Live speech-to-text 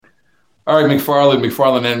All right,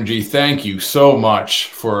 McFarland Energy, thank you so much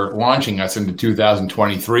for launching us into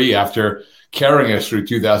 2023 after carrying us through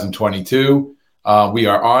 2022. We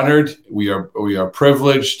are honored, we are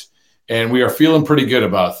privileged, and we are feeling pretty good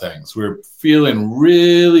about things. We're feeling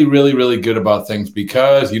really, really, really good about things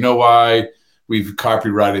because you know why? We've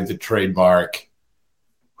copyrighted the trademark.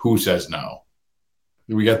 Who says no?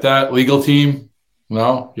 We got that legal team?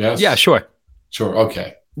 No? Yeah, Yes? sure. Sure.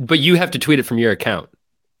 Okay. But you have to tweet it from your account.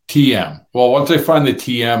 TM. Well, once I find the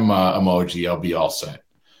TM emoji, I'll be all set.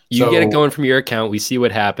 You get it So, going from your account. We see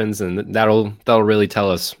what happens, and that'll really tell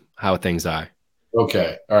us how things are.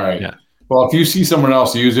 okay. All right. Yeah, Well, if you see someone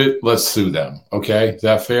else use it, let's sue them. Okay. Is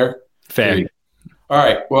that fair? There fair. you go. All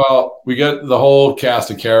right. Well, we got the whole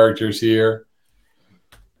cast of characters here.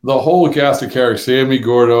 The whole cast of characters, Sammy,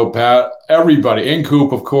 Gordo, Pat, everybody, and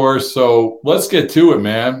Coop, of course. So let's get to it,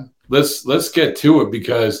 man. Let's get to it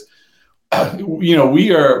because we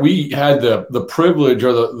had the privilege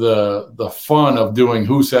or the fun of doing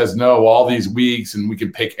Who Says No all these weeks, and we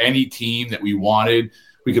could pick any team that we wanted.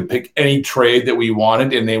 We could pick any trade that we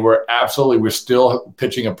wanted, and we're still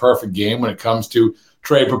pitching a perfect game when it comes to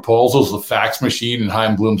trade proposals. The fax machine in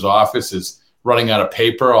Chaim Bloom's office is running out of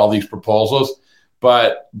paper, all these proposals.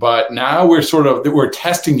 But now we're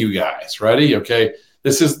testing you guys. Ready? Okay.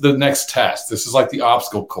 This is the next test. This is like the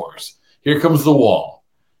obstacle course. Here comes the wall.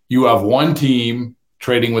 You have one team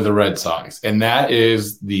trading with the Red Sox, and that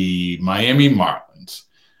is the Miami Marlins,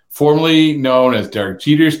 formerly known as Derek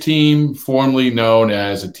Jeter's team, formerly known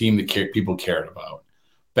as a team that people cared about.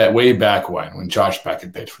 That way back when Josh Beck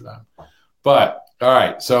had pitched for them. But all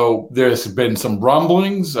right, so there's been some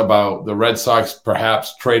rumblings about the Red Sox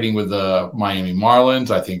perhaps trading with the Miami Marlins.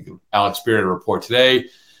 I think Alex Spirit report today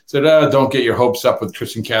said, "Don't get your hopes up with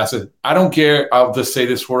Tristan Casas." I don't care. I'll just say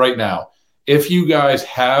this for right now. If you guys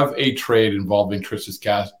have a trade involving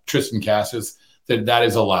Tristan Casas, then that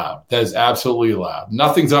is allowed. That is absolutely allowed.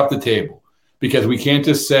 Nothing's off the table because we can't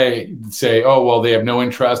just say, "Oh, well, they have no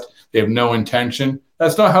interest. They have no intention."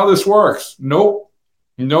 That's not how this works. Nope.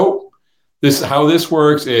 Nope. How this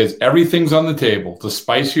works is everything's on the table. The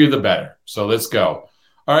spicier, the better. So let's go.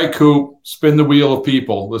 All right, Coop, spin the wheel of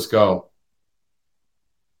people. Let's go.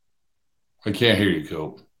 I can't hear you,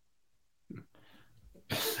 Coop.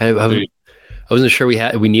 I, I, I wasn't sure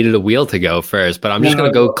we needed a wheel to go first, but I'm just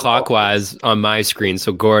gonna go clockwise on my screen.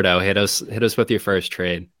 So Gordo, hit us with your first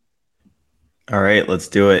trade. All right, let's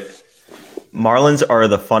do it. Marlins are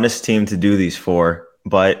the funnest team to do these for,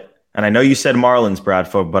 and I know you said Marlins,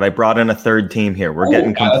 Bradford, but I brought in a third team here. We're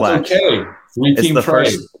getting complex. That's okay. It's Three-team the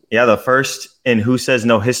trade. the first in Who Says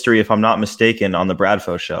No history, if I'm not mistaken, on the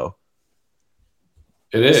Bradfo show.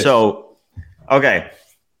 It is. So, okay.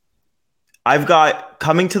 I've got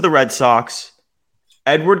coming to the Red Sox,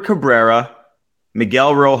 Edward Cabrera,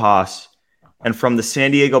 Miguel Rojas, and from the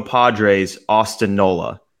San Diego Padres, Austin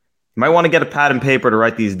Nola. You might want to get a pad and paper to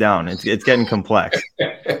write these down. It's getting complex.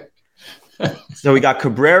 So we got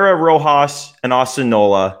Cabrera, Rojas, and Austin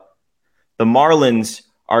Nola. The Marlins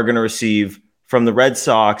are going to receive from the Red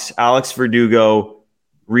Sox, Alex Verdugo,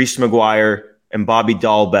 Reese McGuire, and Bobby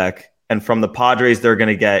Dahlbeck. And from the Padres, they're going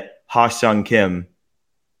to get Ha-Seong Kim.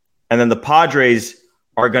 And then the Padres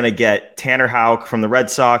are going to get Tanner Houck from the Red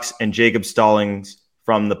Sox and Jacob Stallings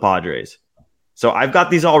from the Padres. So I've got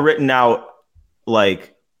these all written out,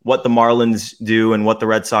 like what the Marlins do and what the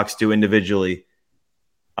Red Sox do individually.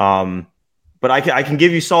 But I can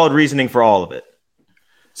give you solid reasoning for all of it.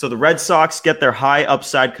 So the Red Sox get their high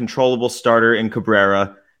upside controllable starter in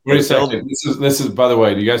Cabrera. Wait a second. This is, by the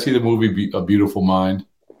way, do you guys see the movie A Beautiful Mind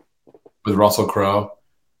with Russell Crowe?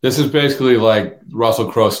 This is basically like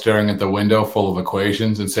Russell Crowe staring at the window full of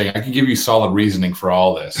equations and saying, "I can give you solid reasoning for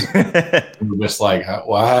all this." We're just like,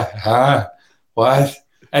 what? Huh? What?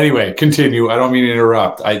 Anyway, continue. I don't mean to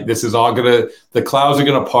interrupt. The clouds are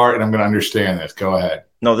gonna part, and I'm gonna understand this. Go ahead.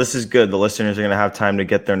 No, this is good. The listeners are gonna have time to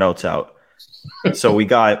get their notes out. So we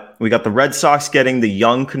got the Red Sox getting the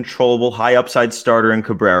young, controllable, high upside starter in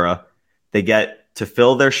Cabrera. They get to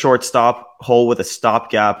fill their shortstop hole with a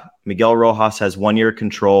stopgap. Miguel Rojas has 1 year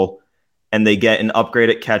control, and they get an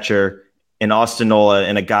upgraded catcher in Austin Nola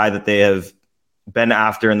and a guy that they have been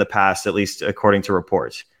after in the past, at least according to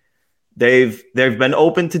reports. They've been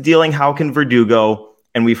open to dealing Houck and Verdugo,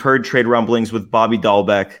 and we've heard trade rumblings with Bobby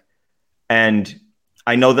Dahlbeck. And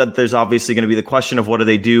I know that there's obviously going to be the question of what do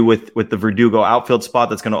they do with the Verdugo outfield spot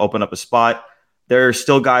that's going to open up a spot. There are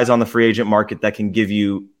still guys on the free agent market that can give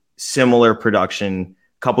you similar production.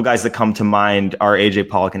 A couple guys that come to mind are AJ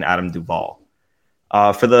Pollock and Adam Duvall.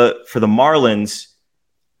 For the Marlins,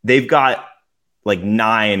 they've got like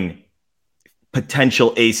 9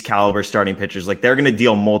 potential ace caliber starting pitchers. Like they're going to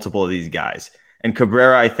deal multiple of these guys. And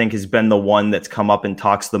Cabrera, I think, has been the one that's come up and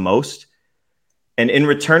talks the most. And in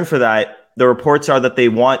return for that, the reports are that they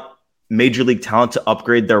want major league talent to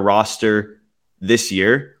upgrade their roster this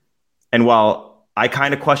year. And while I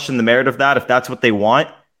kind of question the merit of that, if that's what they want,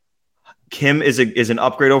 Kim is an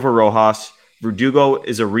upgrade over Rojas. Verdugo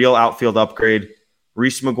is a real outfield upgrade.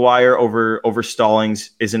 Reese McGuire over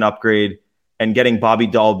Stallings is an upgrade. And getting Bobby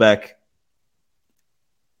Dahlbeck,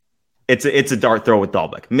 it's a dart throw with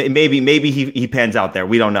Dahlbeck. Maybe he pans out there.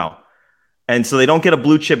 We don't know. And so they don't get a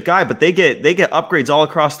blue chip guy, but they get upgrades all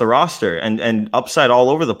across the roster and upside all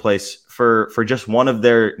over the place for just one of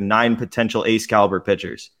their 9 potential ace caliber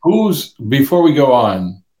pitchers. Before we go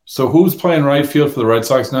on, so who's playing right field for the Red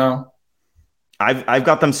Sox now? I've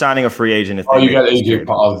got them signing a free agent. If you got AJ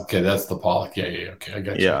Pollock. Okay, that's the Pollock. Yeah. Okay, I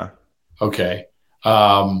got you. Yeah. Okay.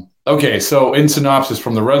 Okay. So in synopsis,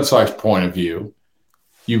 from the Red Sox point of view,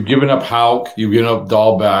 you've given up Houck, you've given up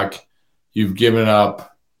Dahlbeck, you've given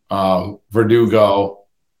up Verdugo,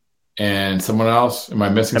 and someone else. Am I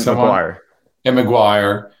missing someone? McGuire. And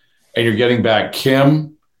McGuire. And you're getting back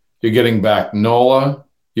Kim. You're getting back Nola.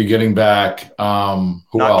 You're getting back Not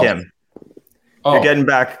else? Kim. Oh. You're getting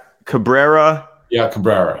back Cabrera. Yeah,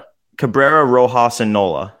 Cabrera, Rojas, and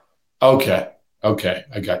Nola. Okay,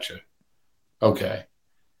 I got you. Okay.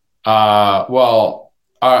 Well,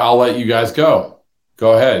 I'll let you guys go.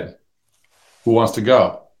 Go ahead. Who wants to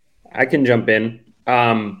go? I can jump in.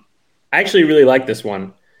 I actually really like this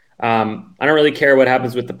one. I don't really care what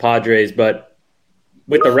happens with the Padres, but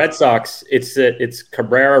with the Red Sox, it's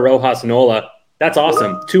Cabrera, Rojas, Nola. That's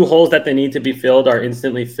awesome. 2 holes that they need to be filled are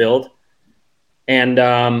instantly filled. And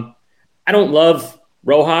I don't love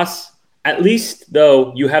Rojas. At least,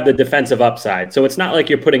 though, you have the defensive upside. So it's not like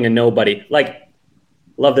you're putting a nobody. Like,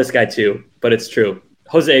 love this guy too, but it's true.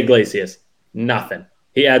 Jose Iglesias, nothing.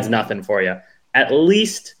 He adds nothing for you. At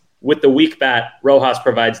least with the weak bat, Rojas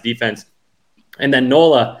provides defense. And then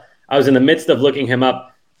Nola, I was in the midst of looking him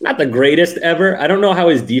up. Not the greatest ever. I don't know how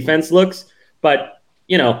his defense looks, but,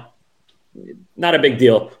 not a big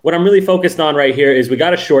deal. What I'm really focused on right here is we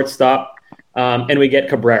got a shortstop and we get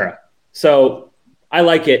Cabrera. So I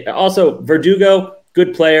like it. Also, Verdugo,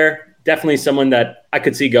 good player. Definitely someone that I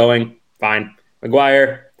could see going. Fine.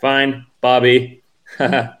 McGuire, fine. Bobby.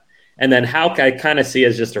 And then Houck, I kind of see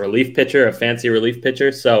as just a relief pitcher, a fancy relief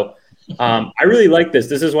pitcher. So I really like this.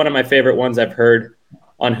 This is one of my favorite ones I've heard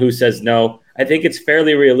on Who Says No. I think it's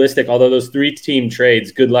fairly realistic, although those 3-team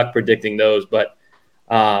trades, good luck predicting those. But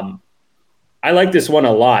I like this one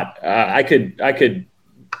a lot. I could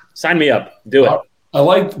sign me up. Do it. I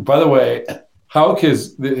like, by the way, Houck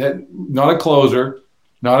is not a closer,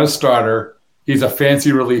 not a starter. He's a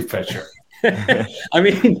fancy relief pitcher. I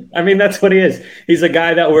mean, that's what he is. He's a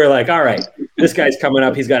guy that we're like, all right, this guy's coming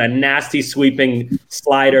up. He's got a nasty sweeping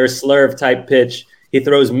slider, slurve type pitch. He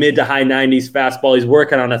throws mid to high 90s fastball. He's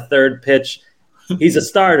working on a third pitch. He's a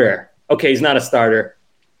starter. Okay, he's not a starter.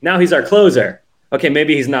 Now he's our closer. Okay,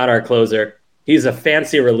 maybe he's not our closer. He's a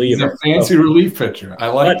fancy reliever. He's a fancy relief pitcher. I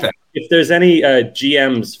like that. If there's any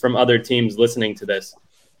GMs from other teams listening to this,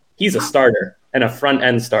 he's a starter and a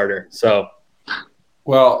front-end starter. So,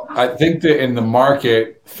 well, I think that in the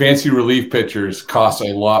market, fancy relief pitchers cost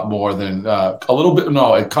a lot more than it costs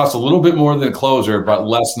a little bit more than a closer, but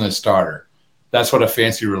less than a starter. That's what a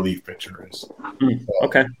fancy relief pitcher is.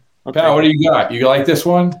 Okay. Pat, what do you got? You like this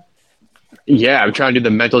one? Yeah, I'm trying to do the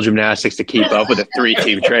mental gymnastics to keep up with a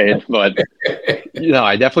 3-team trade, but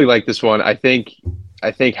I definitely like this one. I think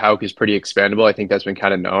Houck is pretty expandable. I think that's been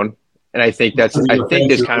kind of known, and I think there's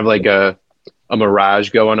kind of like a mirage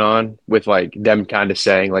going on with like them kind of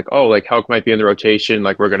saying like, oh, like Houck might be in the rotation,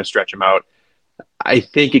 like we're going to stretch him out. I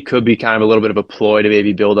think it could be kind of a little bit of a ploy to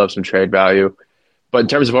maybe build up some trade value, but in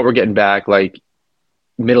terms of what we're getting back, like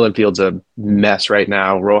middle infield's a mess right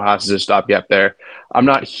now. Rojas is a stopgap there. I'm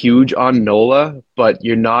not huge on Nola, but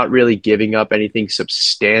you're not really giving up anything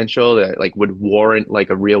substantial that like would warrant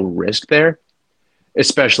like a real risk there,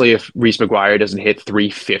 especially if Reese McGuire doesn't hit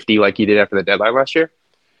 350 like he did after the deadline last year.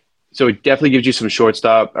 So it definitely gives you some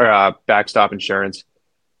shortstop or backstop insurance.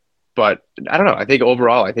 But I don't know. I think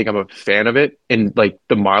overall, I'm a fan of it. And like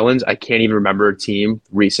the Marlins, I can't even remember a team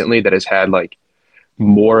recently that has had like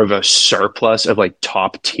more of a surplus of like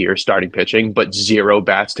top tier starting pitching, but 0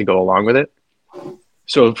 bats to go along with it.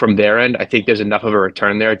 So from their end, I think there's enough of a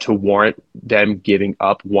return there to warrant them giving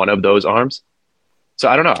up one of those arms. So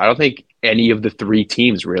I don't know. I don't think any of the 3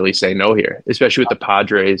 teams really say no here, especially with the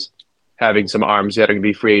Padres having some arms that are going to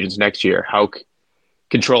be free agents next year. Houck,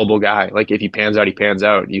 controllable guy. Like if he pans out, he pans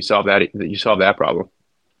out. You solve that problem.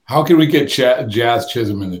 How can we get Jazz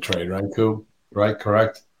Chisholm in the trade, right, Coop? right?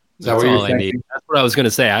 Correct. Is that That's what you're all I need. thinking? That's what I was going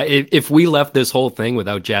to say. If we left this whole thing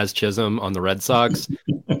without Jazz Chisholm on the Red Sox,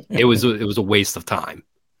 it was a waste of time.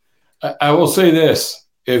 I will say this: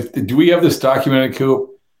 do we have this documented, Coop?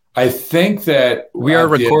 I think that we are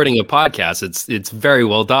recording a podcast. It's very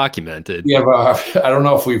well documented. Yeah, but I don't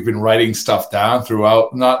know if we've been writing stuff down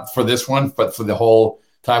throughout, not for this one, but for the whole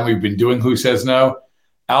time we've been doing Who Says No.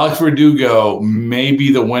 Alex Verdugo may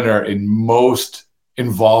be the winner in most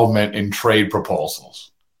involvement in trade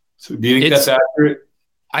proposals. So do you think that's accurate?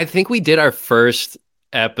 I think we did our first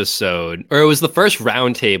episode, or it was the first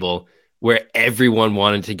roundtable where everyone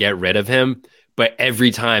wanted to get rid of him. But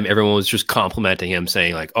every time everyone was just complimenting him,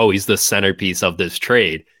 saying like, oh, he's the centerpiece of this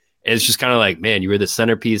trade. And it's just kind of like, man, you were the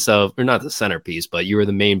centerpiece of, or not the centerpiece, but you were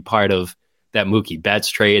the main part of that Mookie Betts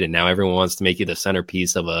trade. And now everyone wants to make you the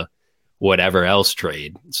centerpiece of a whatever else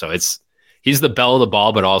trade. So he's the belle of the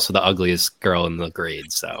ball, but also the ugliest girl in the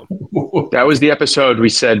grade. So that was the episode we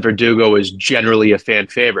said Verdugo was generally a fan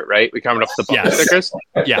favorite, right? We coming up with the bumper stickers?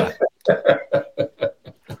 Yeah.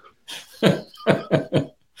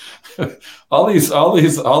 all these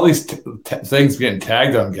things getting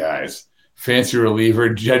tagged on guys. Fancy reliever,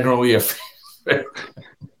 generally a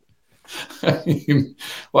I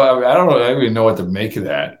don't know. I don't even know what to make of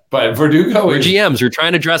that. But Verdugo, we're GMs. We're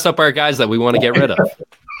trying to dress up our guys that we want to get rid of.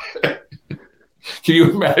 Can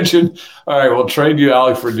you imagine? All right, we'll trade you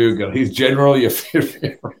Alex Verdugo. He's generally a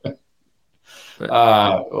favorite.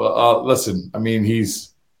 Listen, I mean,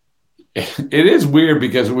 it is weird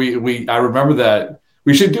because I remember that.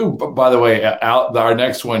 We should do, by the way, our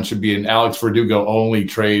next one should be an Alex Verdugo only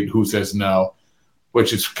trade. Who Says No,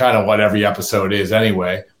 which is kind of what every episode is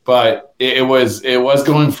anyway. But it was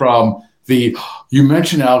going from you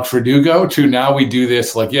mentioned Alex Verdugo to now we do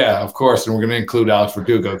this like, yeah, of course, and we're going to include Alex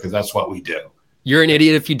Verdugo because that's what we do. You're an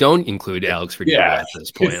idiot if you don't include Alex Verdugo at this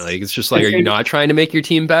point. Like it's just like, are you not trying to make your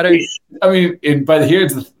team better? I mean, but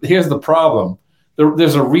here's the problem.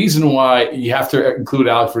 There's a reason why you have to include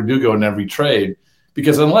Alex Verdugo in every trade.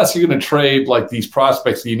 Because unless you're going to trade like these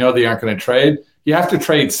prospects that you know they aren't going to trade, you have to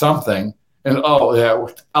trade something. And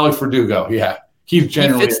Alex Verdugo, yeah, he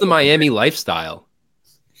fits the Miami lifestyle.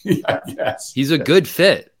 Yeah, yes, he's a good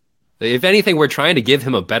fit. If anything, we're trying to give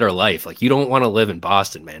him a better life. Like you don't want to live in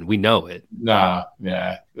Boston, man. We know it. Nah,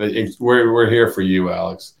 yeah, we're here for you,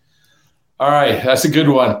 Alex. All right, that's a good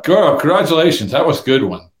one. Girl, congratulations. That was a good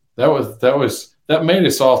one. That made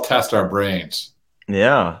us all test our brains.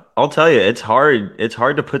 Yeah, I'll tell you, it's hard. It's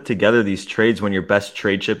hard to put together these trades when your best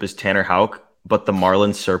trade chip is Tanner Houck, but the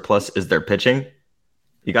Marlins surplus is their pitching.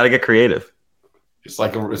 You got to get creative. It's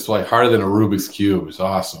like harder than a Rubik's Cube. It's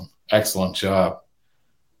awesome. Excellent job.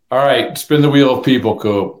 All right, spin the wheel of people,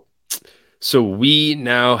 Coop. So we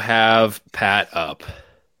now have Pat up.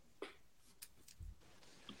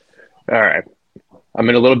 All right. I'm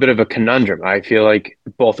in a little bit of a conundrum. I feel like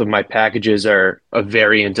both of my packages are a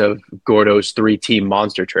variant of Gordo's 3-team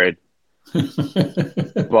monster trade.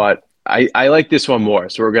 But I like this one more,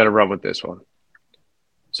 so we're going to run with this one.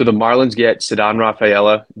 So the Marlins get Ceddanne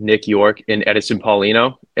Rafaela, Nick York, and Edison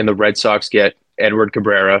Paulino, and the Red Sox get Edward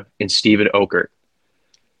Cabrera and Steven Okert.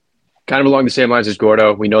 Kind of along the same lines as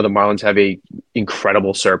Gordo, we know the Marlins have a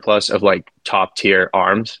incredible surplus of like top-tier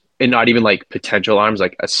arms. And not even like potential arms,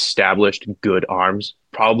 like established good arms,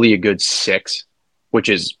 probably a good 6, which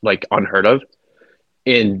is like unheard of.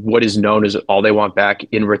 And what is known as all they want back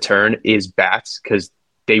in return is bats, because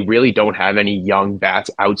they really don't have any young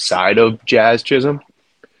bats outside of Jazz Chisholm.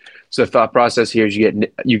 So the thought process here is you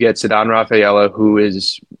get Ceddanne Rafaela, who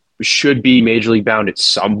should be major league bound at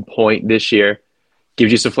some point this year.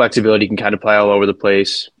 Gives you some flexibility, can kind of play all over the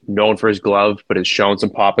place. Known for his glove, but has shown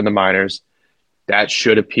some pop in the minors. That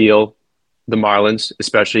should appeal the Marlins,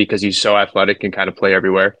 especially because he's so athletic and kind of play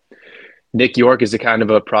everywhere. Nick York is the kind of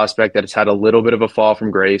a prospect that has had a little bit of a fall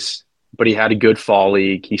from grace, but he had a good fall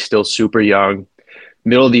league. He's still super young,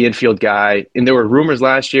 middle of the infield guy. And there were rumors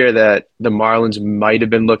last year that the Marlins might have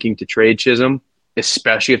been looking to trade Chisholm,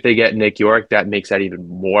 especially if they get Nick York. That makes that even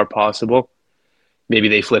more possible. Maybe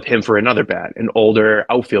they flip him for another bat, an older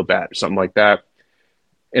outfield bat or something like that.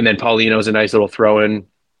 And then Paulino's a nice little throw-in.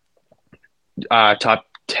 Top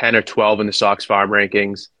 10 or 12 in the Sox farm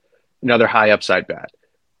rankings, another high upside bat.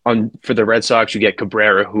 For the Red Sox, you get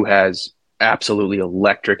Cabrera, who has absolutely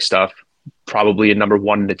electric stuff, probably a number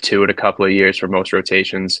 1 and a 2 in a couple of years for most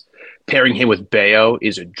rotations. Pairing him with Bayo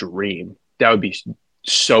is a dream. That would be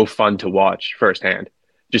so fun to watch firsthand.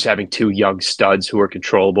 Just having 2 young studs who are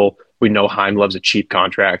controllable. We know Heim loves a cheap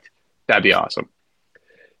contract. That'd be awesome.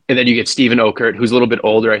 And then you get Steven Okert, who's a little bit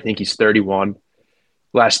older. I think he's 31.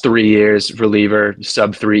 Last 3 years, reliever,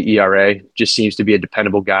 sub-3 ERA, just seems to be a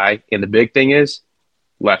dependable guy. And the big thing is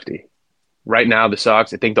lefty. Right now, the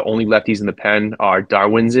Sox, I think the only lefties in the pen are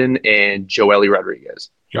Darwinzon and Joely Rodriguez.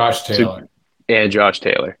 Josh Taylor. And Josh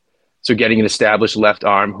Taylor. So getting an established left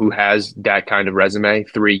arm who has that kind of resume,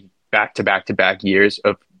 3 back-to-back-to-back years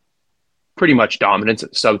of pretty much dominance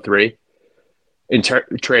at sub-3,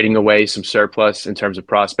 trading away some surplus in terms of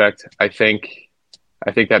prospect, I think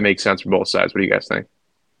that makes sense for both sides. What do you guys think?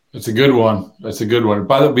 That's a good one. That's a good one.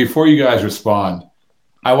 By the way, before you guys respond,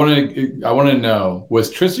 I want to know,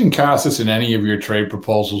 was Tristan Casas in any of your trade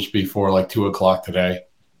proposals before like 2:00 today?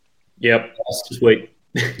 Yep. Just wait.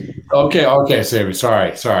 Okay, Sammy.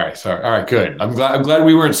 Sorry. All right, good. I'm glad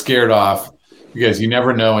we weren't scared off because you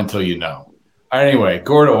never know until you know. Anyway,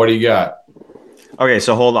 Gordo, what do you got? Okay,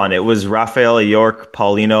 so hold on. It was Rafaela York,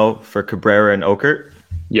 Paulino for Cabrera and Okert.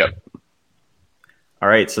 Yep. All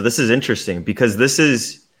right, so this is interesting because this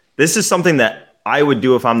is something that I would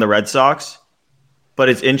do if I'm the Red Sox, but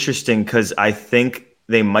it's interesting because I think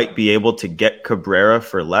they might be able to get Cabrera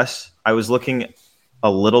for less. I was looking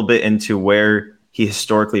a little bit into where he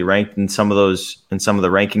historically ranked in some of the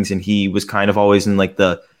rankings, and he was kind of always in like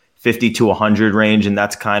the 50 to 100 range, and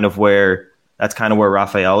that's kind of where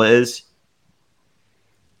Rafaela is.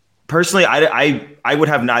 Personally, I would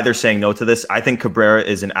have neither saying no to this. I think Cabrera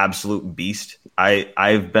is an absolute beast.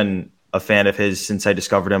 I've been a fan of his since I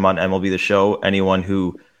discovered him on MLB The Show. Anyone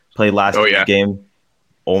who played last week's game,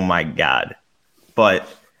 oh my God. But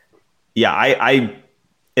yeah, I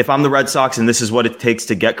if I'm the Red Sox and this is what it takes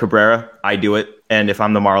to get Cabrera, I do it. And if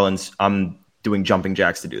I'm the Marlins, I'm doing jumping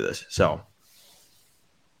jacks to do this. So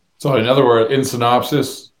in other words, in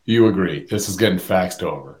synopsis, you agree this is getting faxed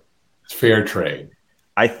over. It's fair trade.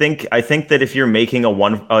 I think that if you're making a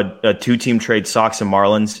 2-team trade, Sox and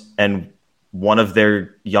Marlins, and one of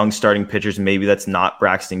their young starting pitchers, maybe that's not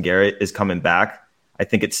Braxton Garrett, is coming back, I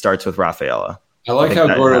think it starts with Rafaela. I like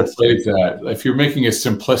how Gordo plays that. If you're making a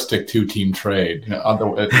simplistic 2-team trade,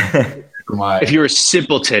 if you're a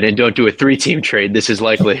simpleton and don't do a 3-team trade, this is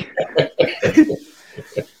likely.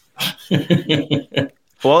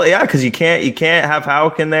 Well, yeah, because you can't have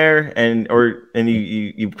Houck in there, and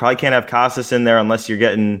you probably can't have Casas in there unless you're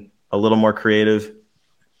getting a little more creative.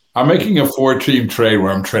 I'm making a 4-team trade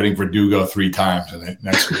where I'm trading for Dugo 3 times in it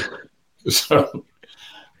next week. So,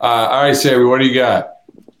 all right, Sammy, what do you got?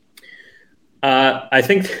 I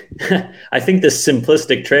think this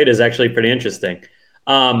simplistic trade is actually pretty interesting.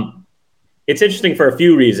 It's interesting for a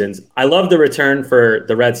few reasons. I love the return for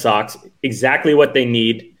the Red Sox, exactly what they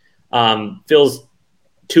need. Fills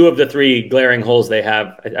 2 of the 3 glaring holes they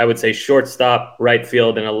have. I would say shortstop, right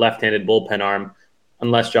field, and a left-handed bullpen arm,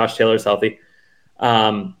 unless Josh Taylor is healthy.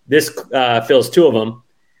 This fills 2 of them.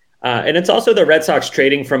 And it's also the Red Sox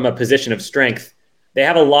trading from a position of strength. They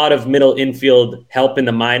have a lot of middle infield help in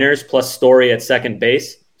the minors, plus Story at second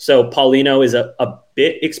base. So Paulino is a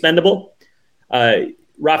bit expendable.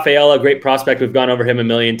 Rafaela, great prospect. We've gone over him a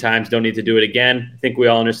million times. Don't need to do it again. I think we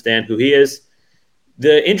all understand who he is.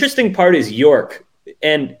 The interesting part is York.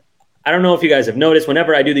 And I don't know if you guys have noticed,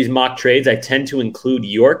 whenever I do these mock trades, I tend to include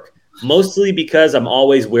York, mostly because I'm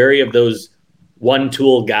always wary of those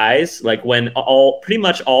one-tool guys. Like when pretty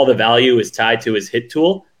much all the value is tied to his hit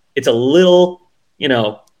tool, it's a little,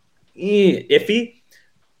 iffy.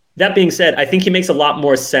 That being said, I think he makes a lot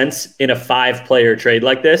more sense in a 5-player trade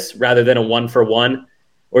like this rather than a 1-for-1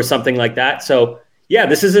 or something like that. So, yeah,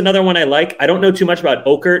 this is another one I like. I don't know too much about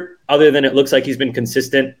Okert other than it looks like he's been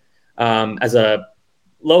consistent as a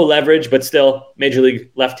low leverage, but still major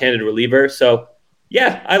league left-handed reliever. So,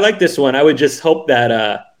 yeah, I like this one. I would just hope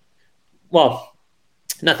that,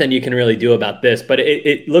 nothing you can really do about this, but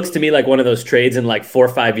it looks to me like one of those trades in like 4 or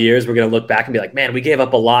 5 years, we're going to look back and be like, man, we gave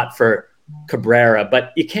up a lot for Cabrera,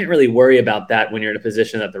 but you can't really worry about that when you're in a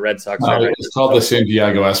position that the Red Sox are. It's called the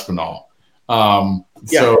Santiago Espinal.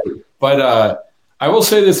 But I will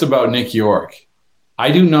say this about Nick York.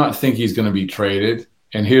 I do not think he's going to be traded,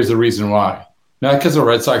 and here's the reason why. Not because the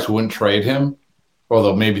Red Sox wouldn't trade him,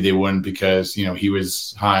 although maybe they wouldn't because, he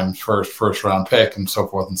was Heim's first round pick and so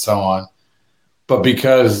forth and so on. But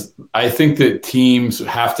because I think that teams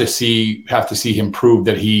have to see him prove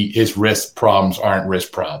that his wrist problems aren't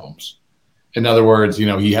wrist problems. In other words,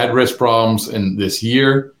 he had wrist problems in this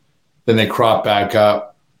year, then they crop back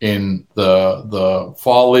up in the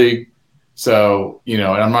fall league. So, and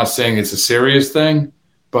I'm not saying it's a serious thing,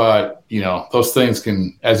 but those things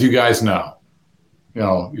can, as you guys know,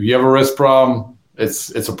 if you have a wrist problem,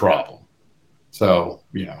 it's a problem. So,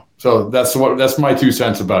 so that's my 2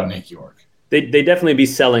 cents about Nick York. They definitely be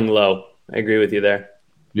selling low. I agree with you there.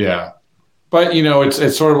 Yeah. But,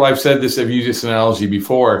 it's sort of, I've said this, I've used this analogy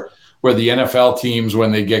before, where the NFL teams,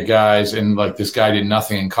 when they get guys, and like this guy did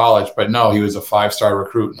nothing in college, but no, he was a 5-star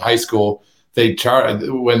recruit in high school. They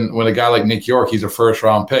when a guy like Nick York, he's a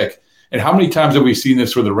first-round pick. And how many times have we seen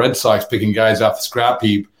this with the Red Sox picking guys off the scrap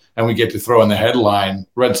heap, and we get to throw in the headline,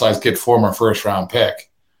 Red Sox get former first-round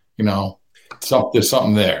pick? There's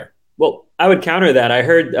something there. Well, I would counter that. I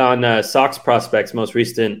heard on Sox Prospects' most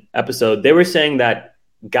recent episode, they were saying that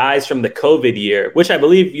guys from the COVID year, which I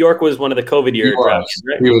believe York was one of the COVID year drafts,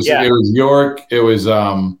 right? It was York. It was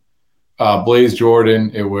Blaze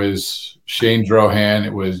Jordan. It was Shane Drohan.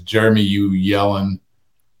 It was Jeremy Yellen.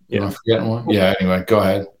 Am I forgetting one? Yeah, anyway, go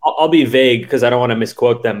ahead. I'll be vague because I don't want to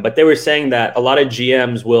misquote them, but they were saying that a lot of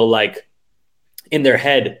GMs will, like, in their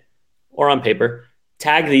head or on paper,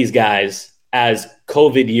 tag these guys as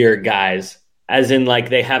COVID year guys, as in like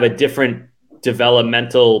they have a different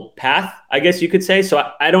developmental path, I guess you could say.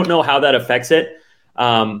 So I don't know how that affects it.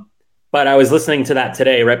 But I was listening to that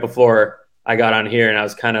today right before I got on here, and I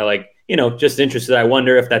was kind of like, just interested. I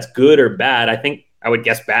wonder if that's good or bad. I think I would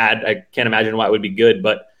guess bad. I can't imagine why it would be good,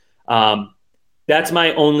 but that's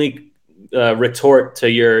my only retort to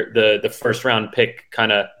the first round pick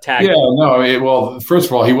kind of tag. Yeah, no. Well, first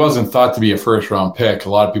of all, he wasn't thought to be a first round pick. A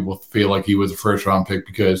lot of people feel like he was a first round pick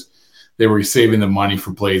because they were saving the money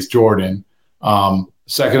for Blaze Jordan.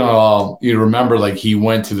 Second of all, you remember, like, he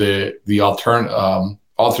went to the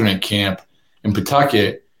alternate camp in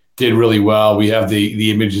Pawtucket, did really well. We have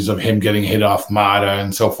the images of him getting hit off Mata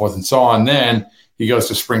and so forth and so on. Then he goes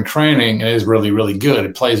to spring training and is really, really good.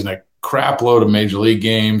 He plays in a crap load of major league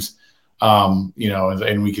games. And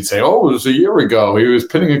we could say, it was a year ago. He was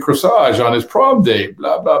pinning a corsage on his prom date,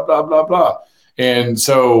 blah, blah, blah, blah, blah. And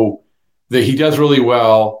so he does really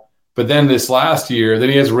well. But then this last year, then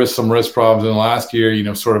he has some wrist problems. And last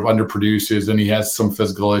year, sort of underproduces, and he has some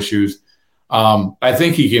physical issues. I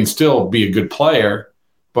think he can still be a good player,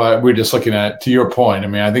 but we're just looking at, to your point,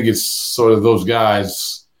 I think it's sort of those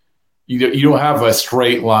guys, you don't have a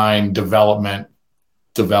straight line developmental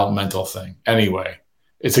thing. Anyway,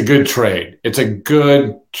 it's a good trade.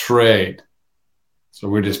 So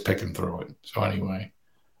we're just picking through it. So anyway,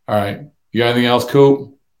 all right. You got anything else,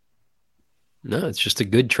 Coop? No, it's just a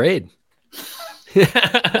good trade.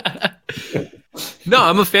 No,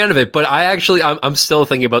 I'm a fan of it, but I'm still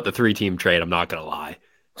thinking about the 3-team trade. I'm not going to lie.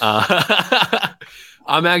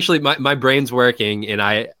 I'm actually, my brain's working, and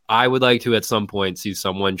I would like to at some point see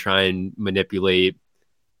someone try and manipulate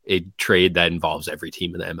a trade that involves every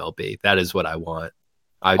team in the MLB. That is what I want.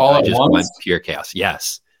 I just want pure chaos.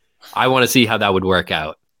 Yes. I want to see how that would work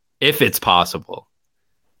out, if it's possible.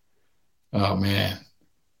 Oh, man.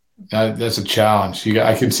 That's a challenge.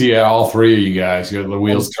 I can see all three of you guys. The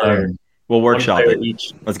wheels turn. We'll workshop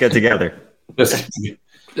it. Let's get together.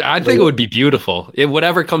 I think it would be beautiful.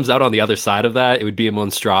 Whatever comes out on the other side of that, it would be a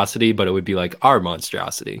monstrosity, but it would be like our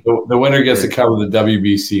monstrosity. The winner gets to cover the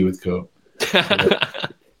WBC with Coop.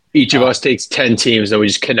 Each of us takes 10 teams, and we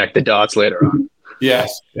just connect the dots later on.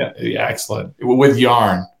 Yes. Yeah, excellent. With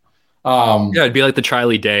yarn. It'd be like the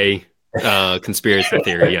Charlie Day conspiracy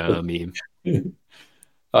theory meme.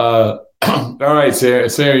 All right,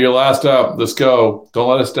 Sarah, you're last up. Let's go. Don't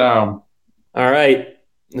let us down. All right.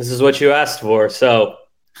 This is what you asked for. So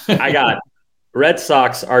I got Red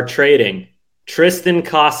Sox are trading Triston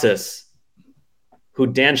Casas, who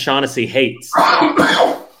Dan Shaughnessy hates,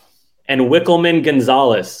 and Wickelman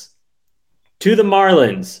Gonzalez to the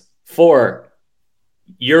Marlins for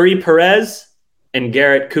Yuri Perez and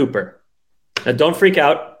Garrett Cooper. Now, don't freak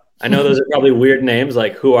out. I know those are probably weird names,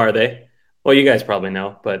 like who are they? Well, you guys probably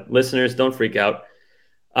know, but listeners, don't freak out.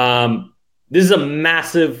 This is a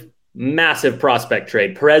massive, massive prospect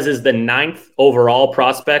trade. Perez is the 9th overall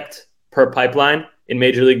prospect per pipeline in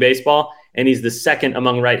Major League Baseball, and he's the second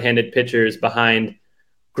among right-handed pitchers behind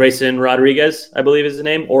Grayson Rodriguez, I believe is his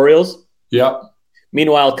name, Orioles. Yep.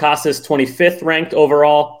 Meanwhile, Casas 25th ranked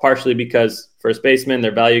overall, partially because first baseman,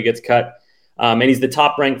 their value gets cut. And he's the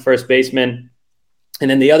top ranked first baseman. And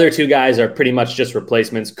then the other two guys are pretty much just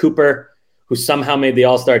replacements. Cooper, who somehow made the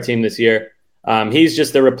All-Star team this year. He's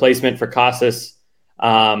just the replacement for Casas.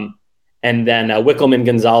 And then Wickelman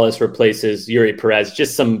Gonzalez replaces Yuri Perez,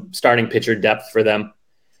 just some starting pitcher depth for them.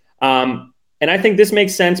 And I think this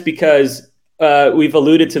makes sense because we've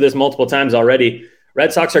alluded to this multiple times already.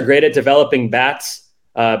 Red Sox are great at developing bats,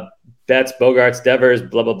 Bogarts, Devers,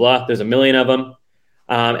 blah, blah, blah. There's a million of them.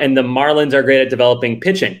 And the Marlins are great at developing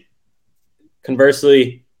pitching.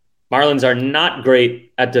 Conversely, Marlins are not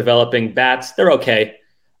great at developing bats. They're okay.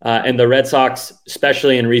 And the Red Sox,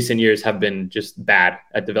 especially in recent years, have been just bad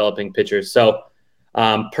at developing pitchers. So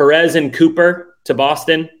Perez and Cooper to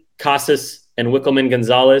Boston, Casas and Wickelman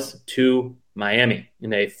Gonzalez to Miami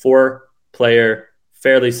in a 4-player,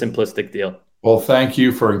 fairly simplistic deal. Well, thank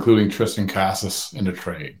you for including Tristan Casas in the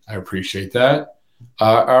trade. I appreciate that.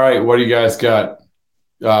 All right, what do you guys got?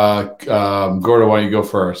 Gordo, why don't you go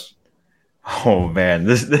first? Oh man,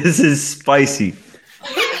 this is spicy.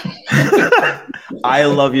 I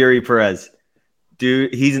love Yuri Perez.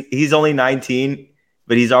 Dude, he's only 19,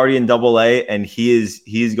 but he's already in AA, and he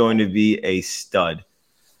is going to be a stud.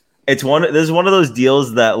 This is one of those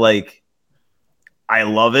deals that, like, I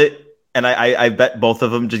love it, and I bet both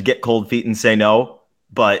of them just get cold feet and say no.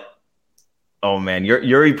 But oh man,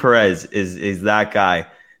 Yuri Perez is that guy.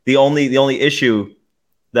 The only issue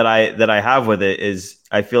that I have with it is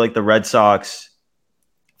I feel like the Red Sox,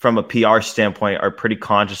 from a PR standpoint, are pretty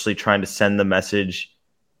consciously trying to send the message,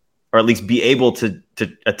 or at least be able to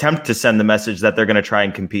attempt to send the message that they're going to try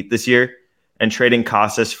and compete this year. And trading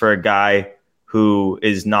Casas for a guy who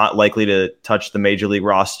is not likely to touch the major league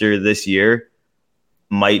roster this year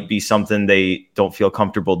might be something they don't feel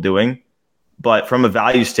comfortable doing. But from a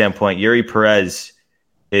value standpoint, Yuri Perez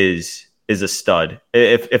is a stud.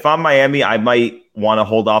 If I'm Miami, I might want to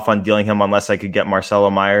hold off on dealing him unless I could get Marcelo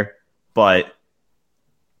Meyer. But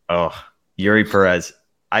Yuri Perez.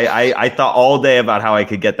 I thought all day about how I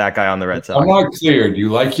could get that guy on the Red Sox. I'm not clear. Do you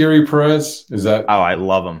like Yuri Perez? Is that? Oh, I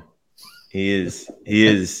love him. He is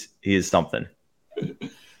something.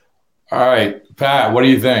 All right, Pat, what do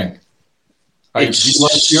you think? It's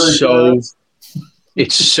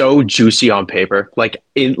so juicy on paper. Like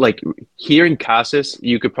here in Casas,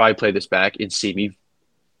 you could probably play this back and see me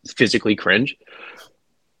physically cringe.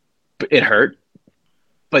 But it hurt.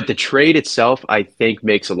 But the trade itself, I think,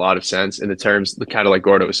 makes a lot of sense in the terms, kind of like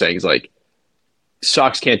Gordo was saying, is like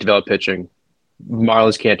Sox can't develop pitching,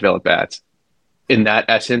 Marlins can't develop bats. In that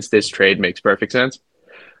essence, this trade makes perfect sense.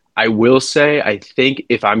 I will say, I think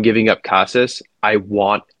if I'm giving up Casas, I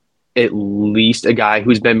want at least a guy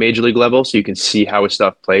who's been major league level so you can see how his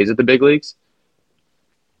stuff plays at the big leagues.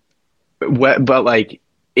 But like,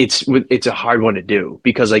 it's a hard one to do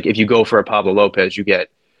because like if you go for a Pablo Lopez, you get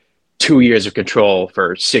 2 years of control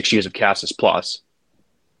for 6 years of Casas plus.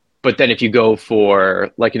 But then if you go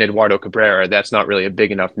for like an Eduardo Cabrera, that's not really a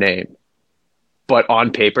big enough name. But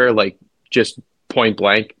on paper, like just point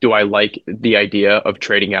blank, do I like the idea of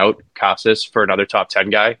trading out Casas for another top 10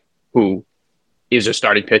 guy who is a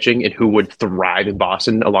starting pitching and who would thrive in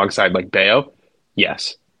Boston alongside like Bayo?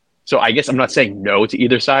 Yes. So I guess I'm not saying no to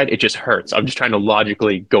either side. It just hurts. I'm just trying to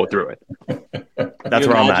logically go through it. That's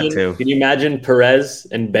where I'm at too. Can you imagine Perez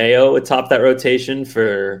and Bayo atop that rotation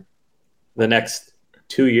for the next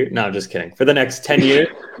 2 years? No, I'm just kidding. For the next 10 years.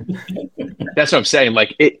 That's what I'm saying.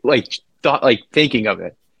 Thinking of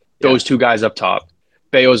it, those two guys up top.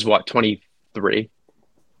 Bayo's what, 23?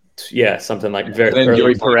 Yeah, something like very early.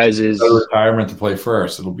 Yuri Perez is retirement to play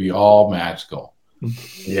first. It'll be all magical.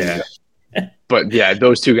 Yeah. But yeah,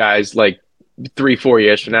 those two guys, like 3-4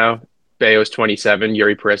 years from now, Bayo's 27,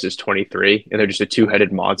 Yuri Perez is 23, and they're just a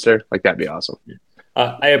two-headed monster. Like, that'd be awesome.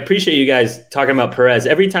 I appreciate you guys talking about Perez.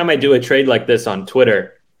 Every time I do a trade like this on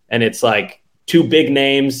Twitter, and it's like two big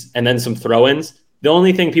names and then some throw-ins, the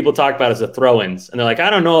only thing people talk about is the throw-ins. And they're like, I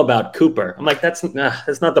don't know about Cooper. I'm like, that's not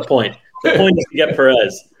the point. The point is to get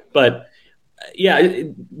Perez. But yeah,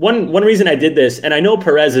 one reason I did this, and I know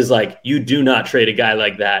Perez is like, you do not trade a guy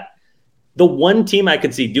like that. The one team I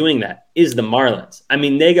could see doing that is the Marlins. I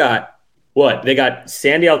mean, they got what? They got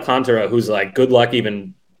Sandy Alcantara, who's like, good luck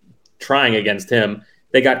even trying against him.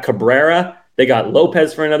 They got Cabrera. They got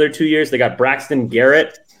Lopez for another 2 years. They got Braxton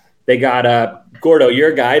Garrett. They got Gordo,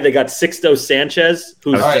 your guy. They got Sixto Sanchez,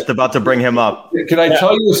 who's just about to bring him up. Can I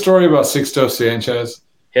tell you a story about Sixto Sanchez?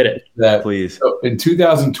 Hit it. Please. So in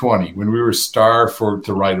 2020, when we were starved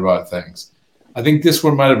to write about things, I think this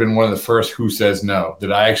one might have been one of the first Who Says No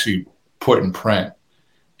that I actually put in print.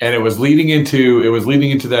 And it was leading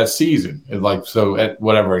into that season. In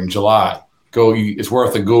July. It's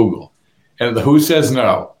worth a Google. And the Who Says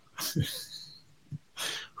No.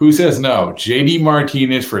 Who says no? JD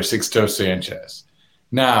Martinez for Sixto Sanchez.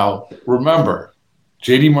 Now, remember,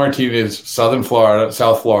 JD Martinez, South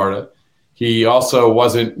Florida. He also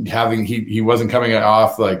wasn't coming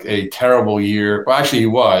off like a terrible year. Well, actually, he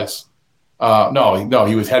was. No,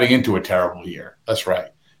 he was heading into a terrible year. That's right,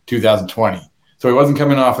 2020. So he wasn't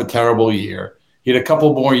coming off a terrible year. He had a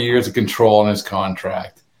couple more years of control on his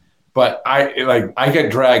contract. But I got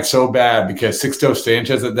dragged so bad because Sixto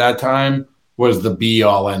Sanchez at that time was the be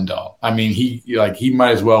all end all. I mean, he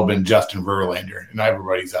might as well have been Justin Verlander in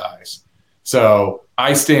everybody's eyes. So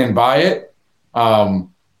I stand by it.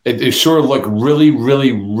 It sure looked really,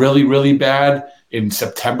 really, really, really bad in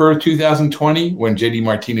September of 2020 when JD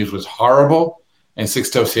Martinez was horrible and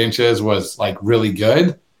Sixto Sanchez was like really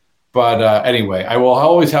good. But anyway, I will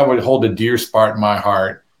always hold a dear spot in my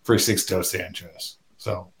heart for Sixto Sanchez.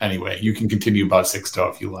 So anyway, you can continue about Sixto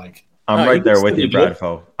if you like. I'm right there with you,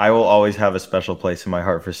 Bradfo. I will always have a special place in my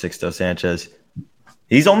heart for Sixto Sanchez.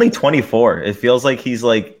 He's only 24. It feels like he's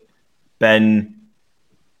like been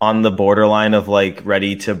on the borderline of like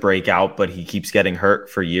ready to break out, but he keeps getting hurt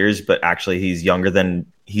for years. But actually, he's younger than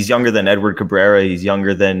Edward Cabrera. He's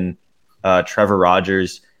younger than Trevor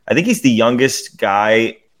Rogers. I think he's the youngest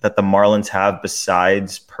guy that the Marlins have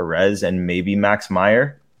besides Perez and maybe Max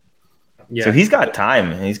Meyer. Yeah. So he's got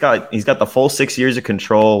time. He's got the full 6 years of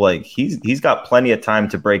control. Like he's got plenty of time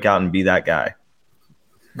to break out and be that guy.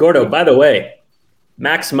 Gordo, by the way,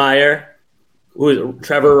 Max Meyer,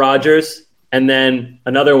 Trevor Rogers, and then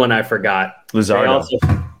another one I forgot. Luzardo.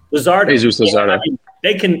 Jesus Luzardo. I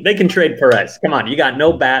mean, they can trade Perez. Come on, you got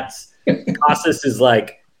no bats. Casas is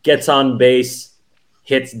like gets on base,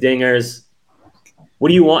 hits dingers. What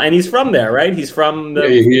do you want? And he's from there, right? He's from the.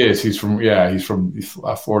 Yeah, he is. He's from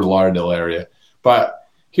Fort Lauderdale area. But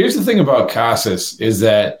here's the thing about Casas is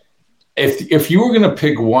that if you were going to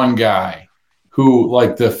pick one guy who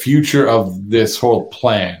like the future of this whole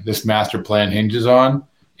plan, this master plan hinges on,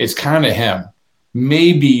 it's kind of him.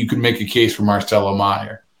 Maybe you could make a case for Marcelo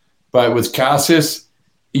Meyer, but with Casas,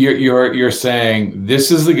 you're saying this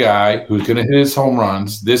is the guy who's going to hit his home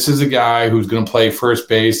runs. This is the guy who's going to play first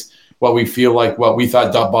base. What we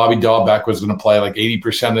thought Bobby Dahlbeck was going to play like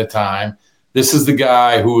 80% of the time. This is the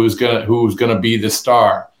guy who's going to be the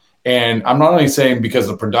star. And I'm not only saying because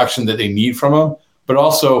of the production that they need from him, but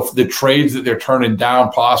also the trades that they're turning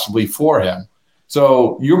down possibly for him.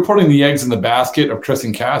 So you're putting the eggs in the basket of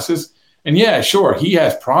Tristan Casas. And yeah, sure, he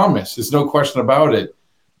has promise. There's no question about it.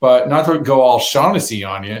 But not to go all Shaughnessy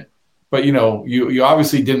on you, but you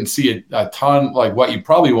obviously didn't see a ton like what you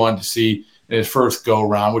probably wanted to see in his first go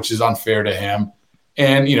around, which is unfair to him.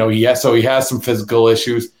 And he has some physical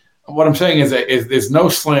issues. What I'm saying is that there's no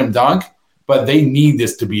slam dunk, but they need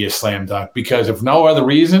this to be a slam dunk because if no other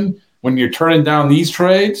reason, when you're turning down these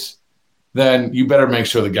trades, then you better make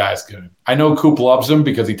sure the guy's good. I know Coop loves him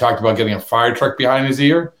because he talked about getting a fire truck behind his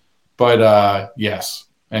ear, but yes.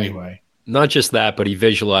 Anyway. Not just that, but he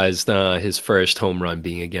visualized his first home run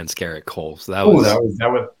being against Garrett Cole. So that was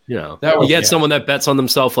someone that bets on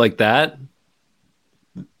themselves like that.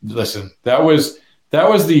 Listen, that was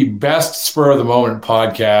the best spur of the moment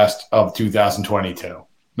podcast of 2022.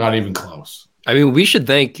 Not even close. I mean, we should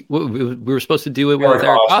thank. We were supposed to do it with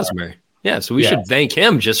Eric Hosmer. Yeah, so we should thank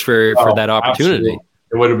him just for that opportunity. Absolutely.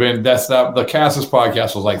 It would have been the Casas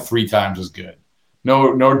podcast was like 3 times as good.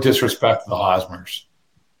 No disrespect to the Hosmers,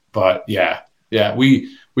 but yeah, we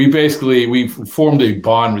formed a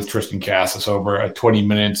bond with Tristan Casas over 20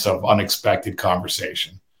 minutes of unexpected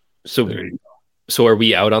conversation. So there you go. So are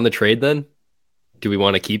we out on the trade then? Do we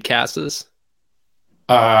want to keep Casas?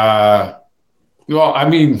 Well, I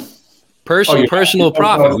mean, personal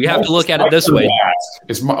profit. We have to look at it this way.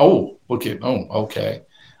 Okay.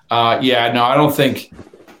 I don't think.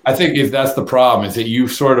 I think if that's the problem, is that you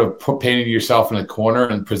sort of painted yourself in a corner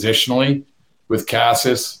and positionally with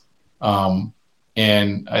Casas, and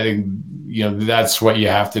I think that's what you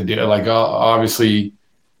have to do. Like obviously,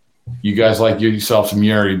 you guys like yourself some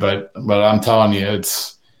Yuri, but I'm telling you,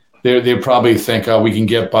 it's they probably think, oh, we can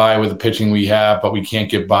get by with the pitching we have, but we can't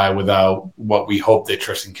get by without what we hope that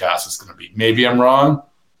Tristan Casas is going to be. Maybe I'm wrong,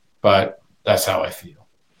 but that's how I feel.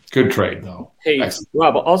 Good trade, though. Hey, excellent.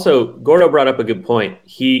 Rob, also, Gordo brought up a good point.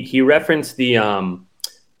 He referenced the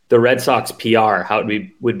Red Sox PR, how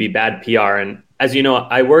it would be bad PR. And as you know,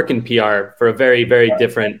 I work in PR for a very, very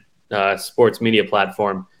different sports media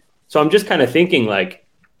platform. So I'm just kind of thinking, like,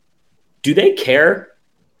 do they care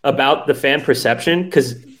about the fan perception?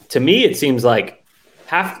 Because to me, it seems like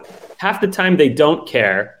half the time they don't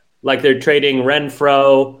care. Like they're trading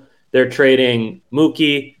Renfroe, they're trading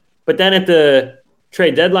Mookie. But then at the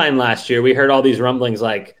trade deadline last year, we heard all these rumblings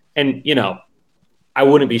and I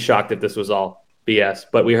wouldn't be shocked if this was all BS,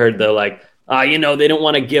 but we heard they don't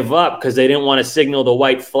want to give up because they didn't want to signal the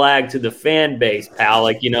white flag to the fan base, pal.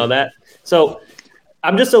 That. So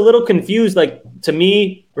I'm just a little confused. Like, to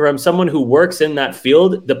me, or I'm someone who works in that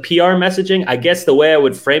field, the PR messaging, I guess the way I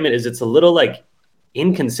would frame it is it's a little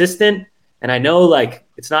inconsistent. And I know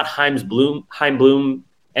it's not Chaim Bloom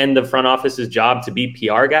and the front office's job to be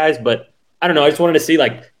PR guys, but I don't know. I just wanted to see,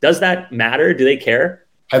 does that matter? Do they care?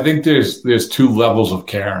 I think there's 2 levels of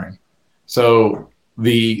caring. So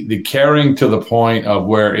the caring to the point of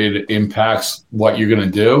where it impacts what you're going to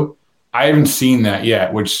do, I haven't seen that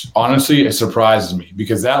yet, which honestly it surprises me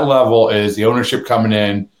because that level is the ownership coming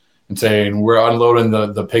in and saying we're unloading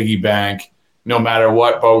the piggy bank, no matter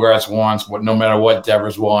what Bogaerts wants, no matter what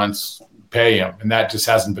Devers wants, pay him, and that just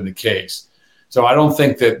hasn't been the case. So I don't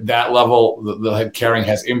think that level, the head carrying,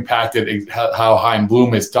 has impacted how Chaim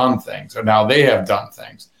Bloom has done things, or now they have done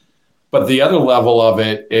things. But the other level of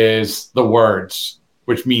it is the words,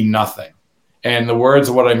 which mean nothing. And the words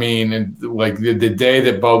are what I mean. And like the day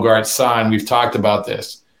that Bogaerts signed, we've talked about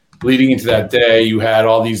this. Leading into that day, you had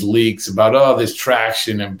all these leaks about, this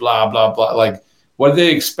traction and blah, blah, blah. Like, what do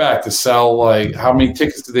they expect to sell? Like, how many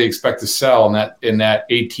tickets do they expect to sell in that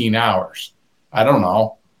 18 hours? I don't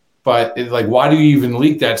know. But why do you even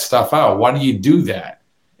leak that stuff out? Why do you do that?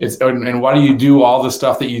 And why do you do all the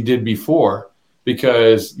stuff that you did before?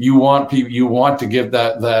 Because you want to give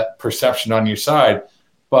that perception on your side.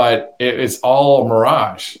 But it's all a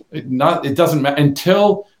mirage. It doesn't matter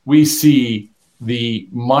until we see the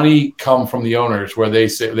money come from the owners, where they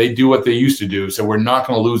say they do what they used to do. So we're not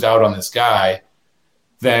going to lose out on this guy.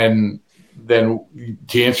 Then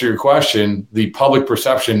to answer your question, the public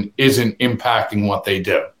perception isn't impacting what they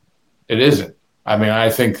do. It isn't. I mean, I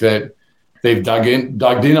think that they've dug in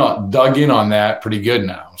on that pretty good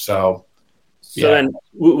now. So then,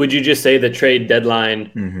 would you just say the trade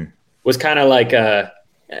deadline was kind of like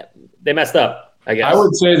they messed up? I guess I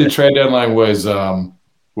would say the trade deadline was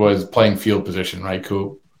playing field position, right,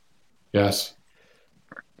 Coop? Yes.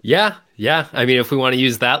 Yeah. I mean, if we want to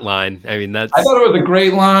use that line, I mean, I thought it was a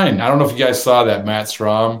great line. I don't know if you guys saw that, Matt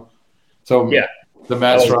Strom. So yeah. The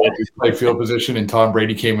Matt Strom played field position, and Tom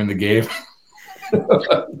Brady came in the game.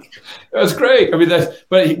 That was great. I mean,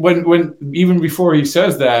 but when even before he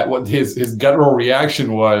says that, what his guttural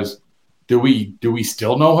reaction was, do we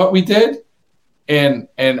still know what we did? And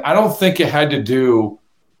I don't think it had to do.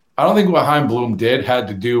 I don't think what Chaim Bloom did had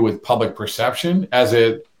to do with public perception.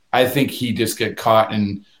 I think he just get caught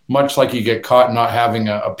in, much like you get caught not having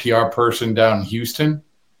a PR person down in Houston.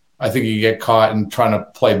 I think you get caught in trying to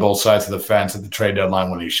play both sides of the fence at the trade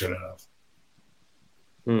deadline when he shouldn't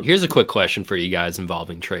have. Here's a quick question for you guys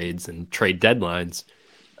involving trades and trade deadlines.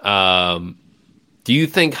 Do you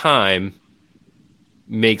think Chaim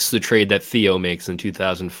makes the trade that Theo makes in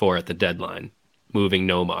 2004 at the deadline, moving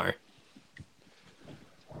Nomar?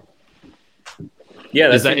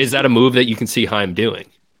 Yeah, is that a move that you can see Chaim doing?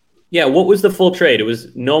 Yeah, what was the full trade? It was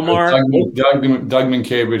Nomar, Doug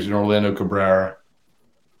Minkiewicz, and Orlando Cabrera.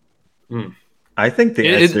 I think the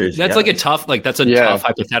answer is that's yes. tough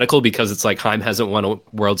hypothetical, because it's like Chaim hasn't won a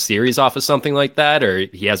World Series off of something like that, or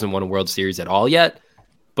he hasn't won a World Series at all yet.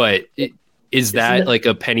 But is that like a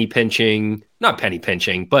not penny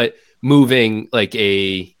pinching, but moving like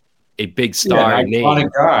a big star an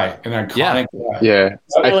iconic guy, guy. Yeah,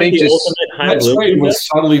 I think that trade was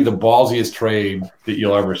subtly the ballsiest trade that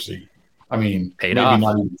you'll ever see. I mean, paid maybe off.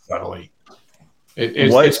 Not even subtly.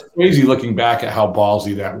 It's crazy looking back at how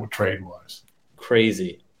ballsy that trade was.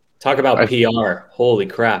 Crazy. Talk about PR. Holy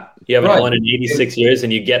crap. You haven't won in 86 years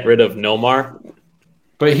and you get rid of Nomar?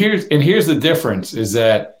 But here's the difference is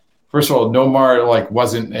that, first of all, Nomar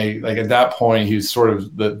wasn't at that point, he was sort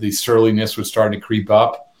of the surliness was starting to creep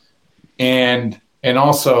up. And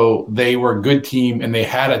also they were a good team and they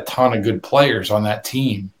had a ton of good players on that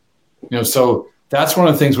team. So that's one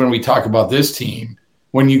of the things when we talk about this team.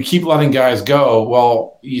 When you keep letting guys go,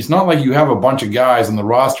 well, it's not like you have a bunch of guys on the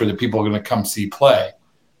roster that people are going to come see play.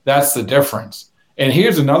 That's the difference. And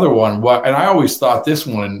here's another one. And I always thought this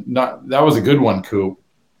one, that was a good one, Coop.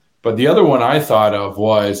 But the other one I thought of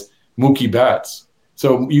was Mookie Betts.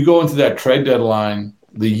 So you go into that trade deadline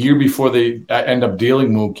the year before they end up dealing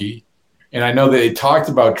Mookie. And I know they talked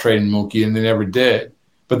about trading Mookie and they never did.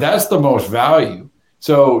 But that's the most value.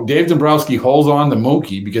 So Dave Dombrowski holds on to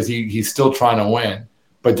Mookie because he's still trying to win.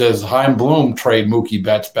 But does Chaim Bloom trade Mookie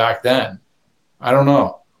Betts back then? I don't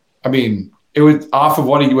know. I mean, it was off of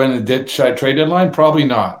what he went and did trade deadline? Probably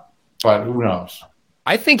not. But who knows?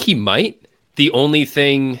 I think he might. The only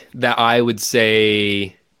thing that I would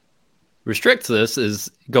say restricts this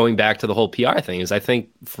is going back to the whole PR thing. Is I think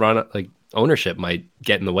ownership might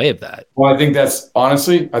get in the way of that. Well, I think that's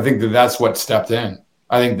what stepped in.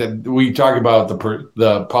 I think that we talk about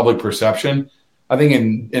the public perception. I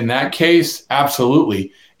think in that case,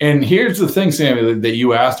 absolutely. And here's the thing, Sammy, that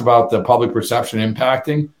you asked about the public perception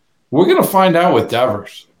impacting. We're going to find out with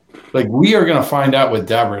Devers. We are going to find out with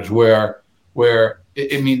Devers where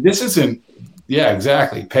this isn't. Yeah,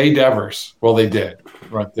 exactly. Pay Devers. Well, they did.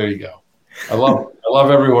 Right there, you go. I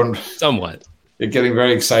love everyone. Somewhat. They're getting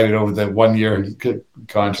very excited over the 1 year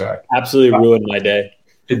contract. Absolutely ruined my day.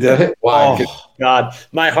 It did it? Why? Oh, God,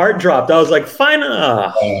 my heart dropped. I was like, fine.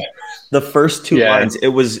 the first two lines, it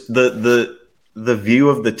was the view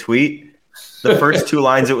of the tweet. The first two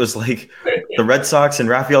lines, it was like the Red Sox and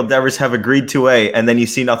Rafael Devers have agreed to and then you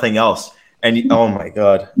see nothing else. And oh my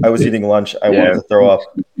God, I was eating lunch. I wanted to throw up.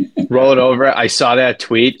 Roll it over. I saw that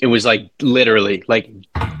tweet. It was like literally like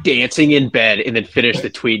dancing in bed and then finished the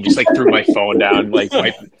tweet and just like threw my phone down, like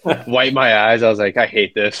wipe my eyes. I was like, I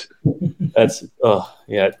hate this. That's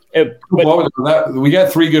yeah. We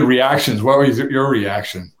got 3 good reactions. What was your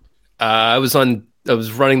reaction? I was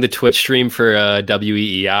running the Twitch stream for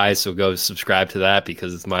WEEI, so go subscribe to that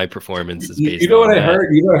because my performance is based. You know on what that. I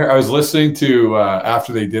heard? You know, I was listening to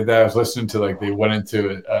after they did that. I was listening to like they went into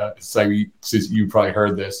it. It's like you probably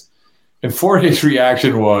heard this, and Forte's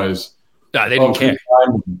reaction was, No, they didn't care.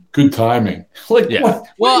 Good timing. Like, Yeah. what?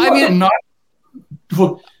 Well, I mean,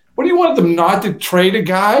 What do you want them not to trade a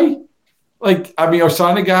guy? Like, I mean, or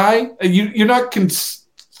sign a guy? You're not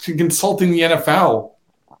consulting the NFL.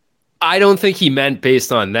 I don't think he meant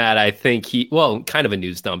based on that. I think kind of a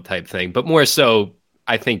news dump type thing, but more so,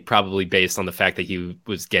 I think probably based on the fact that he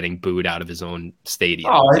was getting booed out of his own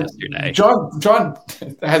stadium yesterday. John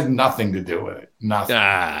that has nothing to do with it. Nothing.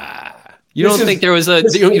 You don't think there was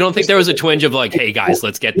a twinge of like, hey guys,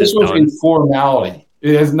 let's get this done? This was a formality.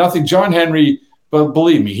 It has nothing. John Henry, but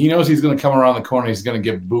believe me, he knows he's going to come around the corner. He's going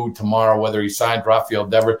to get booed tomorrow, whether he signed Rafael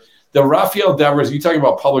Devers. The Rafael Devers, you talking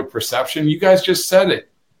about public perception? You guys just said it.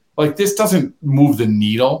 Like, this doesn't move the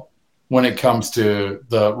needle when it comes to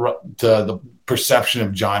the perception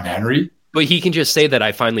of John Henry. But he can just say that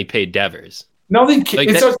I finally paid Devers. No, they can't. Like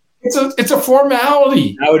it's a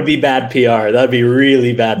formality. That would be bad PR. That'd be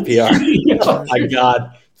really bad PR. Oh my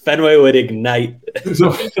God, Fenway would ignite.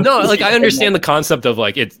 No, like I understand the concept of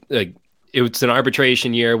like it's an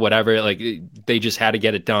arbitration year, whatever. Like they just had to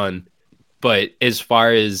get it done. But as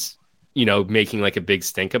far as making like a big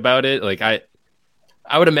stink about it, like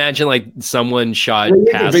I would imagine like someone shot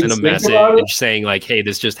passing a message saying like, hey,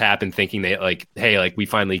 this just happened, thinking that like, hey, like we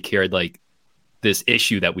finally cured like this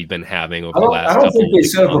issue that we've been having over the last couple of years. I don't think they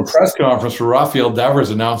set up a press conference for Rafael Devers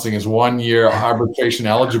announcing his 1-year arbitration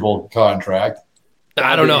eligible contract.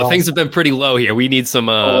 I don't know. Things have been pretty low here. We need some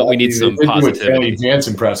positivity.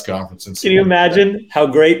 Jansen press conferences. Can you imagine how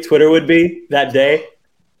great Twitter would be that day?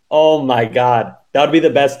 Oh my God. That would be the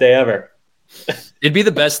best day ever. It'd be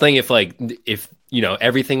the best thing if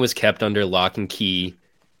everything was kept under lock and key,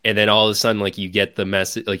 and then all of a sudden, like you get the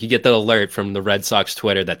message, like you get the alert from the Red Sox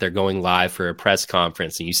Twitter that they're going live for a press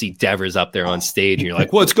conference, and you see Devers up there on stage, and you're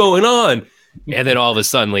like, "What's going on?" And then all of a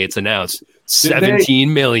sudden, it's announced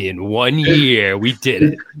 17 million 1 year. We did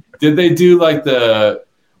it. Did they do like I'll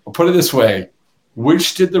put it this way: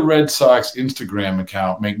 which did the Red Sox Instagram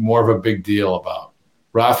account make more of a big deal about?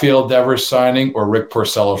 Rafael Devers signing or Rick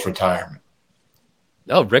Porcello's retirement?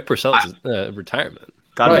 Oh, Rick Porcello's retirement.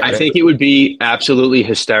 Right. I think it would be absolutely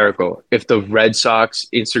hysterical if the Red Sox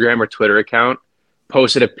Instagram or Twitter account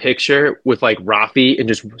posted a picture with like Rafi and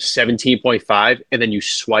just 17.5, and then you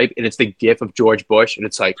swipe and it's the GIF of George Bush, and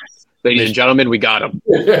it's like, ladies and gentlemen, we got him.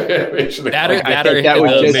 that would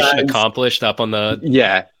just mission accomplished up on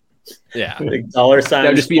the Big dollar sign.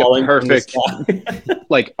 That would just be a perfect,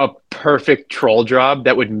 like a perfect troll job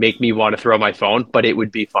that would make me want to throw my phone, but it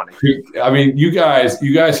would be funny. I mean, you guys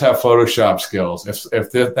have Photoshop skills.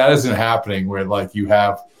 If that isn't happening, where like you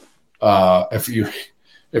have, if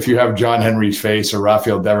you have John Henry's face or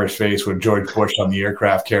Rafael Devers' face with George Bush on the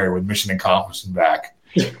aircraft carrier with mission accomplished and back.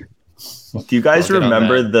 Do you guys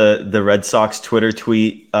remember the Red Sox Twitter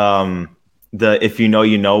tweet? If you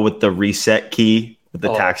know with the reset key. With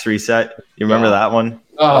the tax reset. You remember that one?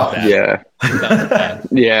 Oh, yeah.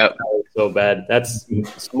 Yeah. That was so bad. That's some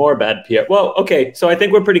more bad PR. Well, okay. So I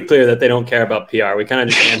think we're pretty clear that they don't care about PR. We kind of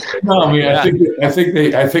just answered. No, I mean, I think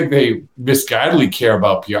they misguidedly care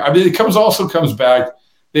about PR. I mean, it also comes back.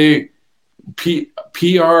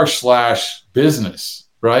 PR/business,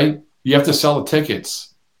 right? You have to sell the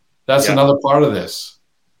tickets. That's another part of this.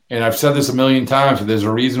 And I've said this a million times, but there's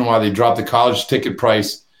a reason why they dropped the college ticket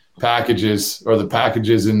price packages or the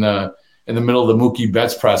packages in the middle of the Mookie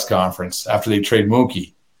Betts press conference after they trade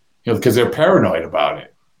Mookie, because they're paranoid about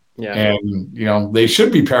it. Yeah. And, they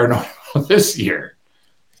should be paranoid about this year.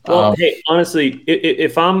 Well, hey, honestly,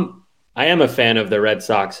 I am a fan of the Red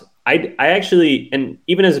Sox. I actually, and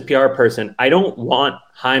even as a PR person, I don't want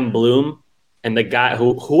Chaim Bloom and the guy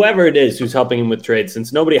whoever it is who's helping him with trades,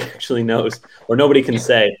 since nobody actually knows or nobody can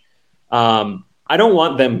say, I don't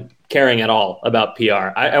want them caring at all about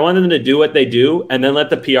PR. I want them to do what they do and then let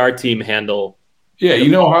the PR team handle. Yeah,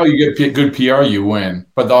 how you get good PR, you win.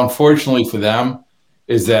 But unfortunately for them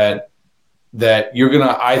is that that you're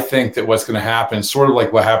gonna. I think that what's gonna happen, sort of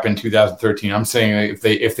like what happened in 2013. I'm saying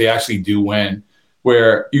if they actually do win,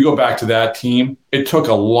 where you go back to that team, it took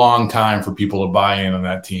a long time for people to buy in on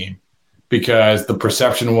that team because the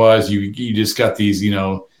perception was you just got these,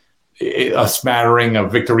 a smattering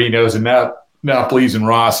of Victorinos and Napolis and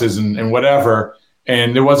Rosses and whatever,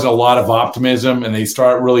 and there wasn't a lot of optimism, and they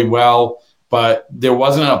started really well. But there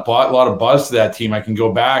wasn't a lot of buzz to that team. I can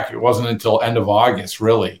go back. It wasn't until end of August,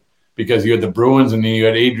 really, because you had the Bruins and then you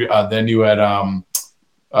had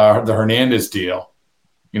the Hernandez deal.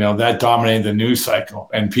 That dominated the news cycle,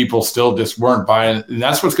 and people still just weren't buying. And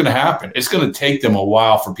that's what's going to happen. It's going to take them a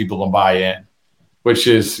while for people to buy in, which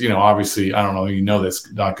is, obviously, I don't know.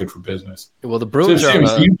 That's not good for business. Well, the Bruins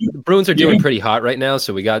are doing pretty hot right now,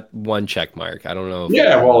 so we got one check mark. I don't know.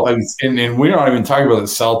 Yeah, well, and we're not even talking about the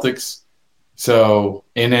Celtics. So,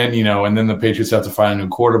 and then, and then the Patriots have to find a new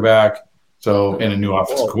quarterback. So, and a new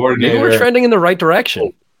offensive coordinator. Maybe we're trending in the right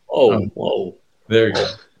direction. Whoa. There you go.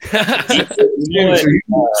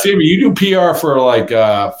 Sammy, you do PR for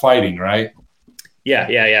fighting, right?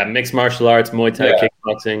 Yeah. Mixed martial arts, Muay Thai,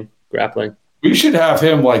 kickboxing, grappling. We should have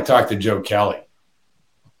him talk to Joe Kelly.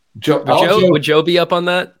 Would Joe be up on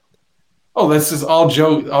that? Oh, this is all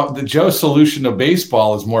Joe. The Joe solution to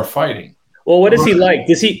baseball is more fighting. Well, what is he like?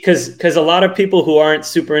 Does he? Because a lot of people who aren't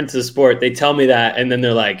super into the sport, they tell me that, and then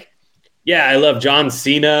they're like, "Yeah, I love John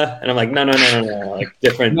Cena," and I'm like, "No, like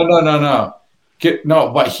different." No.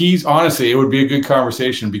 But he's honestly, it would be a good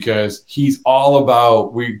conversation because he's all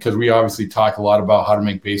about because we obviously talk a lot about how to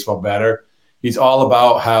make baseball better. He's all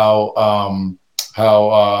about how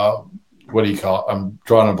what do you call it? I'm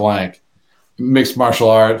drawing a blank. Mixed martial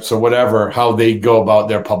arts or whatever, how they go about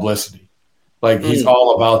their publicity. He's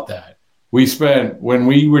all about that. When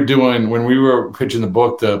we were pitching the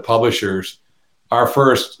book to publishers, our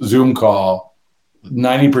first Zoom call,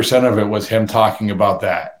 90% of it was him talking about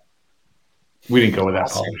that. We didn't go with that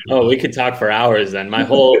publisher. Oh, we could talk for hours then. I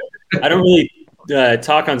don't really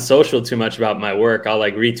talk on social too much about my work. I'll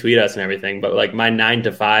retweet us and everything, but my 9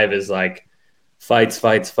 to 5 is fights.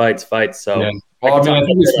 So yeah. Well, I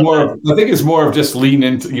think it's more of just leaning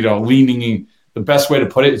in. The best way to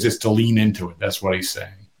put it is just to lean into it. That's what he's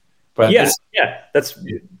saying. But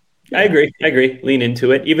I agree. Lean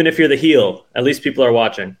into it. Even if you're the heel, at least people are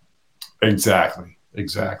watching. Exactly.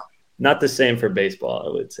 Not the same for baseball,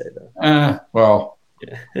 I would say, though.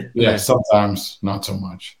 Yeah, sometimes not so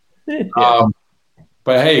much.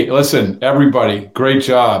 But hey, listen, everybody, great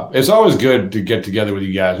job. It's always good to get together with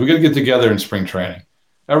you guys. We're going to get together in spring training.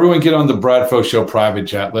 Everyone get on the Bradfo Show private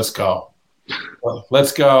jet. Let's go.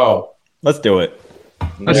 Let's do it.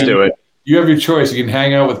 Let's do it. You have your choice. You can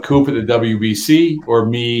hang out with Coop at the WBC or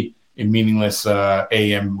me in meaningless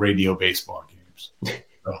AM radio baseball games.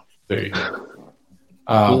 So there you go.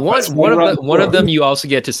 One of them you also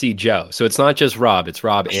get to see Joe. So it's not just Rob; it's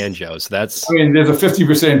Rob and Joe. So that's. There's a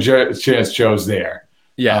 50% chance Joe's there.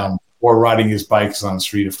 Yeah. Or riding his bikes on the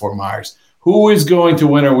street of Fort Myers. Who is going to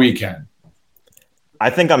win our weekend?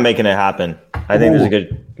 I think I'm making it happen. I think there's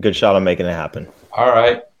a good shot on making it happen. All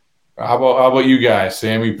right. How about you guys,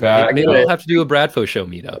 Sammy, Pat? Maybe we'll have to do a Bradfo Show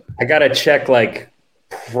meetup. I gotta check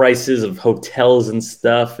prices of hotels and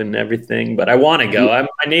stuff and everything, but I want to go. My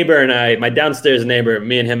neighbor and my downstairs neighbor,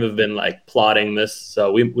 me and him have been plotting this,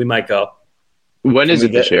 so we might go. When is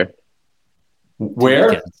it this year?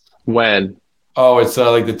 Where? When? Oh, it's the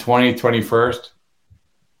 20th, 21st.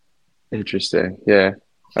 Interesting. Yeah,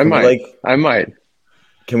 I might.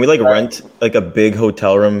 Can we rent a big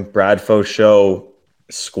hotel room, Bradfo Show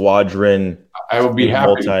squadron? I would be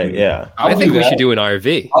happy. I think we should do an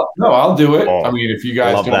RV. I'll do it. If you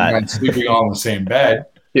guys don't mind sleeping all in the same bed.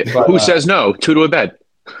 Yeah. But, who says no? 2 to a bed.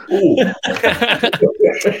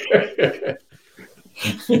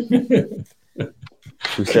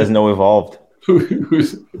 Who says no evolved?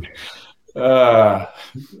 There's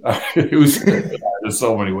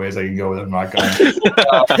so many ways I can go with it. I'm not going.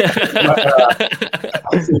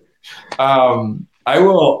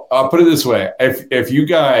 I'll put it this way. If you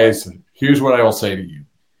guys, here's what I will say to you.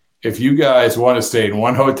 If you guys want to stay in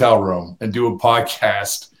one hotel room and do a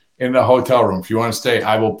podcast in the hotel room, if you want to stay,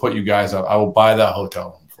 I will put you guys up. I will buy that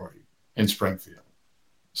hotel room for you in Springfield.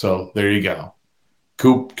 So there you go.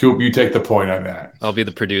 Coop, you take the point on that. I'll be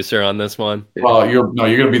the producer on this one. Well, you're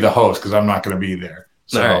going to be the host because I'm not going to be there.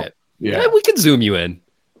 So, all right. Yeah, we can Zoom you in.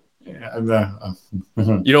 Yeah,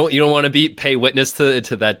 you don't want to pay witness to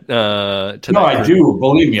that. I do.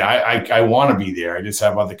 Believe me, I want to be there. I just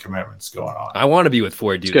have other commitments going on. I want to be with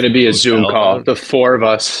 4 dudes. It's going to be a Zoom call. The four of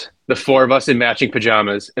us in matching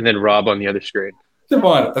pajamas, and then Rob on the other screen. Come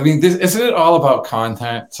on. I mean, isn't it all about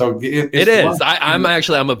content? So It is. I'm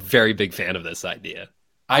a very big fan of this idea.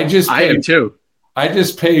 I am too. I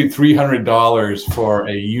just paid $300 for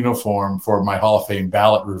a uniform for my Hall of Fame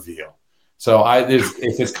ballot reveal. So if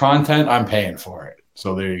it's content, I'm paying for it.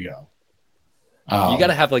 So there you go. You got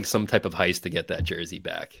to have like some type of heist to get that jersey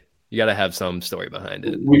back. You got to have some story behind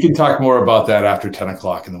it. We can talk more about that after 10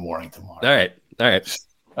 o'clock in the morning tomorrow. All right.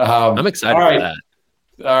 I'm excited for that.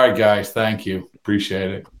 All right, guys. Thank you.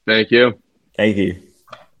 Appreciate it. Thank you. Thank you.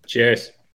 Cheers.